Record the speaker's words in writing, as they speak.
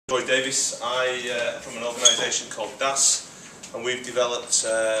Davis. From an organisation called DAS, and we've developed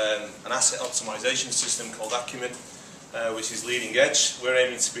an asset optimisation system called Acumen, which is leading edge. We're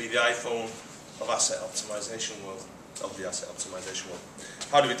aiming to be the iPhone of asset optimisation world,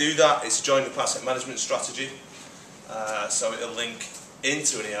 How do we do that? It's a joined-up asset management strategy, so it'll link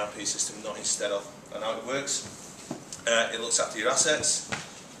into an ERP system, not instead of. And how it works, it looks after your assets,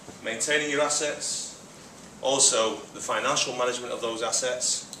 maintaining your assets, also the financial management of those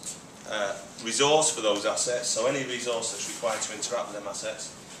assets, resource for those assets, so any resource that's required to interact with them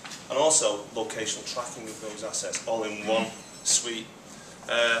assets, and also locational tracking of those assets, all in one suite.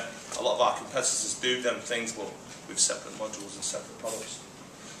 A lot of our competitors do them things, but with separate modules and separate products.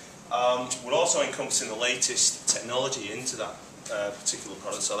 We're also encompassing the latest technology into that particular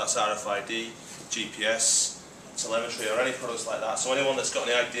product, so that's RFID, GPS, telemetry, or any products like that. So anyone that's got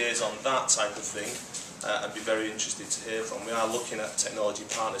any ideas on that type of thing, I'd be very interested to hear from. We are looking at technology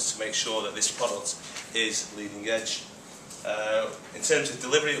partners to make sure that this product is leading edge. In terms of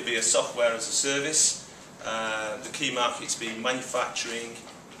delivery, it will be a software as a service. The key markets being manufacturing,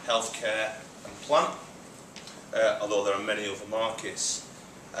 healthcare and plant, although there are many other markets.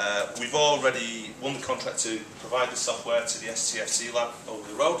 We've already won the contract to provide the software to the STFC lab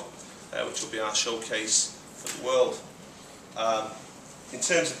over the road, which will be our showcase for the world. In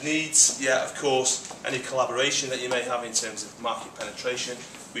terms of needs, yeah, of course, any collaboration that you may have in terms of market penetration,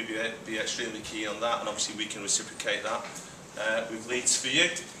 we'd be extremely keen on that, and obviously we can reciprocate that with leads for you.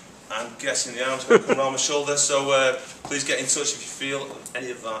 I'm guessing the arms will come around my shoulder, so please get in touch if you feel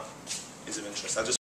any of that is of interest.